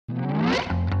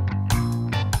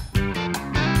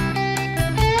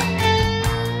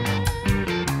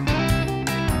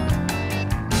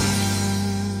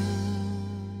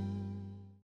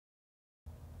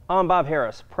I'm Bob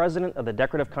Harris, president of the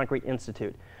Decorative Concrete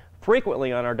Institute.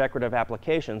 Frequently on our decorative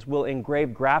applications, we'll engrave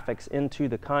graphics into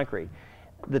the concrete.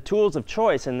 The tools of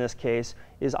choice in this case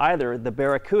is either the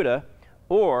Barracuda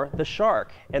or the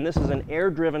Shark, and this is an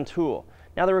air-driven tool.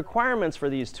 Now the requirements for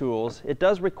these tools, it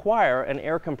does require an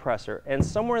air compressor, and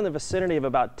somewhere in the vicinity of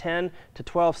about 10 to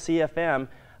 12 CFM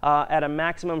at a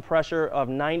maximum pressure of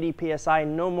 90 psi,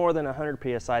 no more than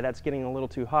 100 psi, that's getting a little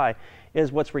too high,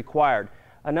 is what's required.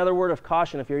 Another word of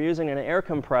caution, if you're using an air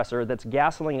compressor that's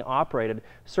gasoline operated,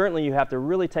 certainly you have to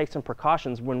really take some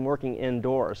precautions when working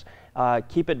indoors.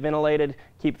 Keep it ventilated,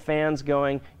 keep fans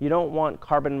going. You don't want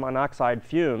carbon monoxide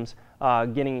fumes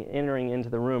entering into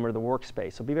the room or the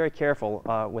workspace, so be very careful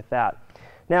with that.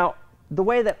 Now, the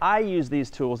way that I use these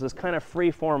tools is kind of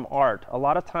free-form art. A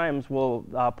lot of times we'll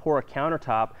pour a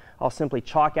countertop. I'll simply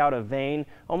chalk out a vein,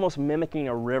 almost mimicking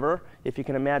a river, if you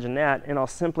can imagine that, and I'll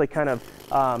simply kind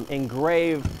of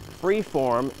engrave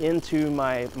free-form into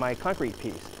my concrete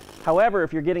piece. However,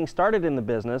 if you're getting started in the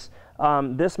business,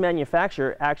 this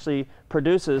manufacturer actually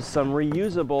produces some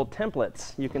reusable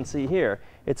templates. You can see here.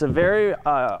 It's a very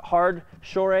hard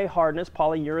Shore hardness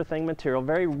polyurethane material,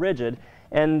 very rigid,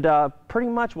 and pretty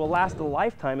much will last a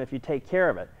lifetime if you take care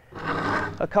of it.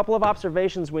 A couple of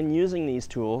observations when using these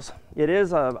tools. It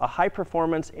is a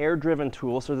high-performance air-driven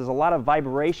tool, so there's a lot of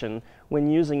vibration when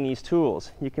using these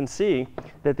tools. You can see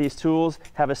that these tools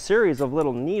have a series of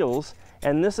little needles,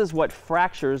 and this is what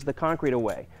fractures the concrete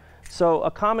away. So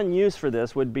a common use for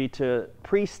this would be to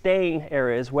pre-stain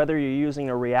areas, whether you're using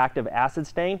a reactive acid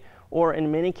stain, or in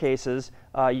many cases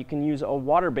you can use a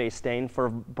water-based stain for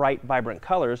bright, vibrant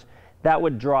colors. That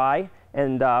would dry,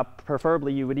 and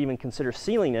preferably you would even consider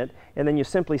sealing it, and then you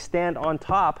simply stand on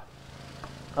top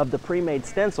of the pre-made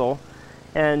stencil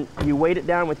and you weight it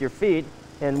down with your feet,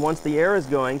 and once the air is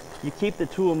going, you keep the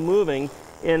tool moving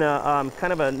in a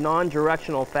kind of a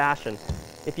non-directional fashion.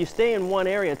 If you stay in one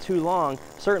area too long,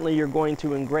 certainly you're going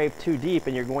to engrave too deep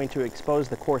and you're going to expose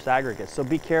the coarse aggregates, so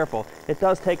be careful. It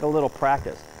does take a little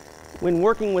practice. When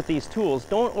working with these tools,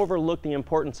 don't overlook the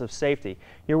importance of safety.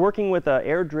 You're working with an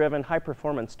air-driven,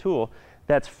 high-performance tool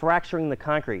that's fracturing the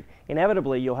concrete.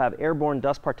 Inevitably, you'll have airborne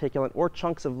dust particulate or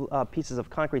chunks of pieces of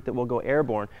concrete that will go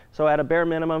airborne. So at a bare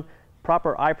minimum,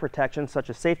 proper eye protection, such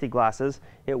as safety glasses,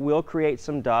 it will create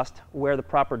some dust. Wear the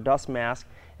proper dust mask.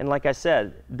 And like I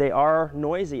said, they are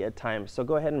noisy at times, so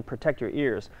go ahead and protect your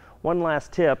ears. One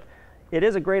last tip. It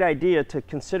is a great idea to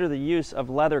consider the use of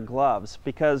leather gloves,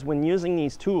 because when using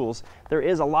these tools, there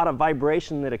is a lot of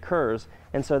vibration that occurs,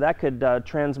 and so that could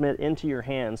transmit into your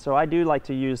hands. So I do like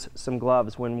to use some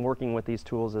gloves when working with these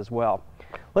tools as well.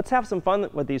 Let's have some fun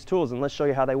with these tools, and let's show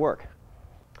you how they work.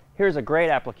 Here's a great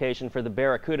application for the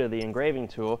Barracuda, the engraving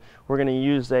tool. We're going to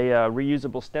use a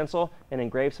reusable stencil and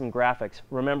engrave some graphics.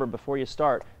 Remember, before you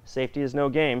start, safety is no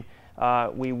game.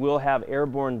 We will have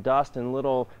airborne dust and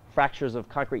little fractures of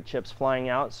concrete chips flying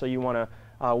out, so you want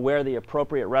to wear the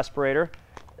appropriate respirator,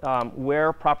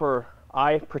 wear proper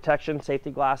eye protection,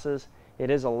 safety glasses. It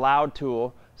is a loud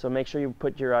tool, so make sure you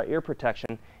put your ear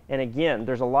protection. And again,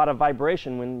 there's a lot of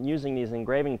vibration when using these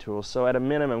engraving tools, so at a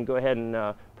minimum, go ahead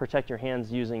and protect your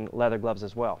hands using leather gloves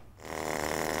as well.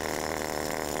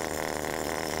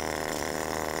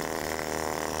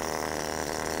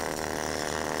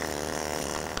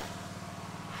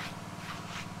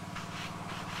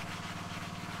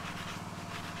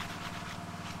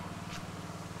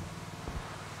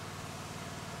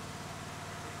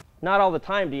 Not all the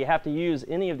time do you have to use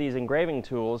any of these engraving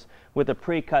tools with a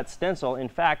pre-cut stencil. In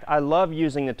fact, I love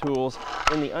using the tools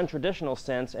in the untraditional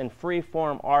sense and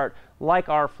free-form art like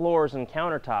our floors and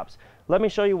countertops. Let me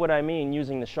show you what I mean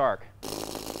using the Shark.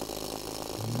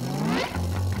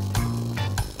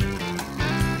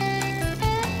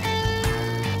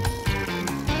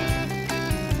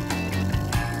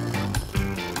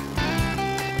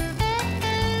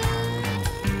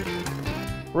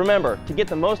 Remember, to get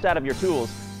the most out of your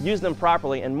tools, use them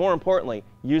properly, and more importantly,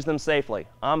 use them safely.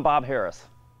 I'm Bob Harris.